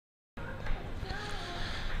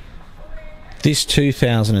This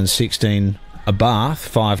 2016 Abarth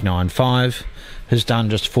 595 has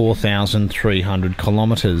done just 4,300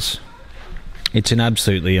 kilometres. It's in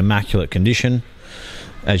absolutely immaculate condition,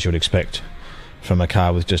 as you would expect from a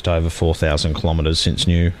car with just over 4,000 kilometres since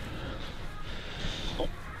new.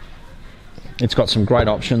 It's got some great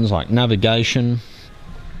options like navigation,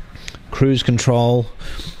 cruise control.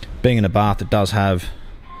 Being an Abarth, it does have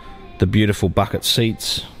the beautiful bucket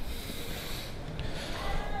seats.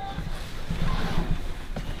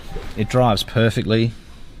 It drives perfectly.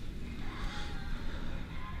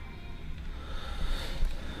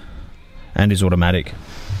 And is automatic.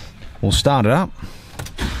 We'll start it up.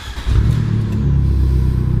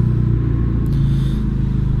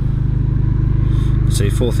 See,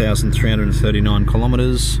 4,339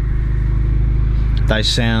 kilometres. They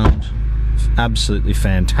sound absolutely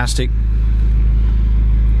fantastic.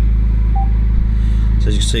 So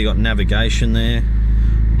as you can see, you got navigation there,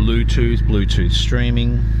 Bluetooth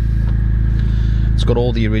streaming. It's got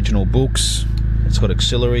all the original books. It's got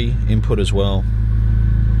auxiliary input as well.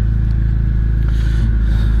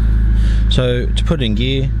 So to put it in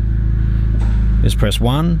gear, just press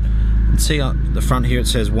 1. And see on the front here it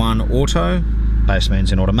says 1 auto. Base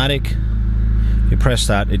means in automatic. You press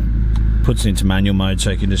that, it puts it into manual mode,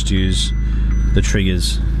 so you can just use the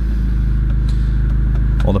triggers,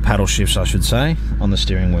 or the paddle shifts I should say, on the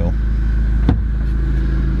steering wheel.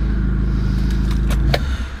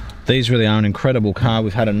 These really are an incredible car.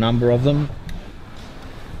 We've had a number of them.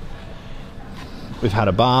 We've had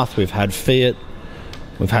Abarth, we've had Fiat,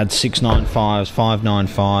 we've had 695s,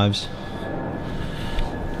 595s,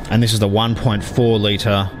 and this is the 1.4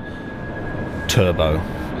 litre turbo.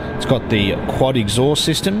 It's got the quad exhaust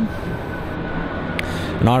system,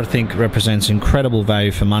 and I think represents incredible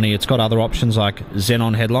value for money. It's got other options like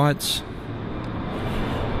xenon headlights.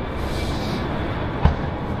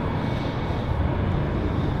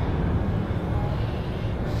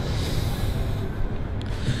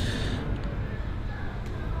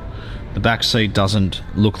 The back seat doesn't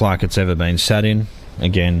look like it's ever been sat in.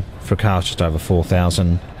 Again, for a car just over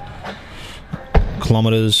 4,000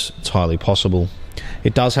 kilometres, it's highly possible.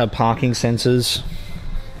 It does have parking sensors.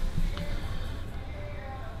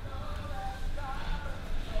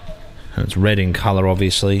 And it's red in colour,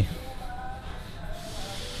 obviously.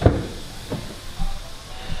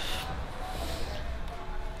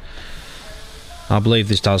 I believe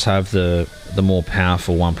this does have the more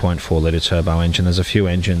powerful 1.4 litre turbo engine. There's a few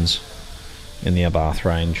engines in the Abarth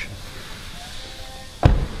range.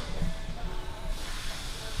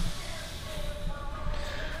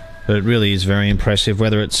 But it really is very impressive,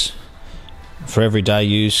 whether it's for everyday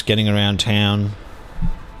use, getting around town.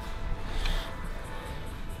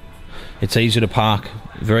 It's easy to park,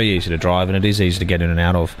 very easy to drive, and it is easy to get in and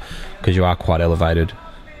out of because you are quite elevated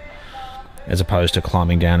as opposed to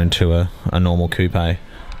climbing down into a normal coupe. The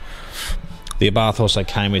Abarth also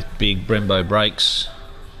came with big Brembo brakes.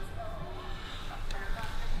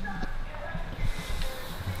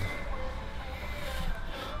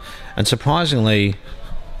 And surprisingly,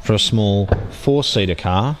 for a small 4-seater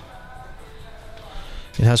car,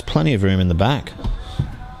 it has plenty of room in the back.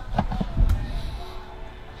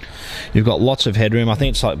 You've got lots of headroom. I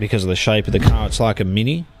think it's like, because of the shape of the car, it's like a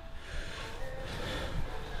Mini.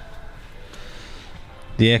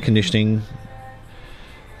 The air conditioning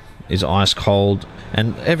is ice cold,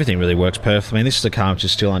 and everything really works perfectly. I mean, this is a car which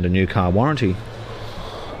is still under new car warranty.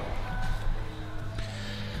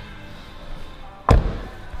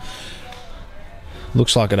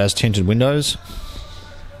 Looks like it has tinted windows.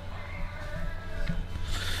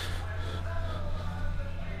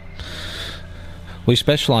 We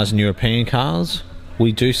specialise in European cars.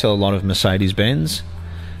 We do sell a lot of Mercedes-Benz,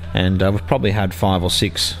 and we've probably had 5 or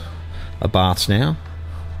 6 Abarths now.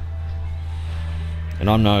 And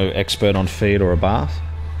I'm no expert on Fiat or Abarth,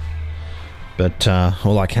 but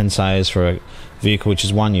all I can say is for a vehicle which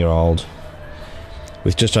is 1 year old,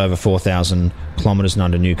 with just over 4,000 kilometres and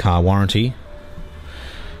under new car warranty,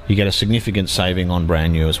 you get a significant saving on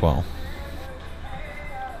brand new as well.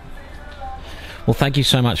 Well, thank you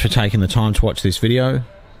so much for taking the time to watch this video.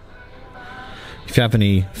 If you have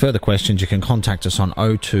any further questions, you can contact us on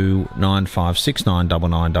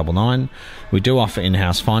 0295699999. We do offer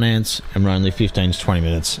in-house finance, and we're only 15 to 20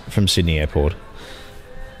 minutes from Sydney Airport.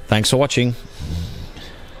 Thanks for watching.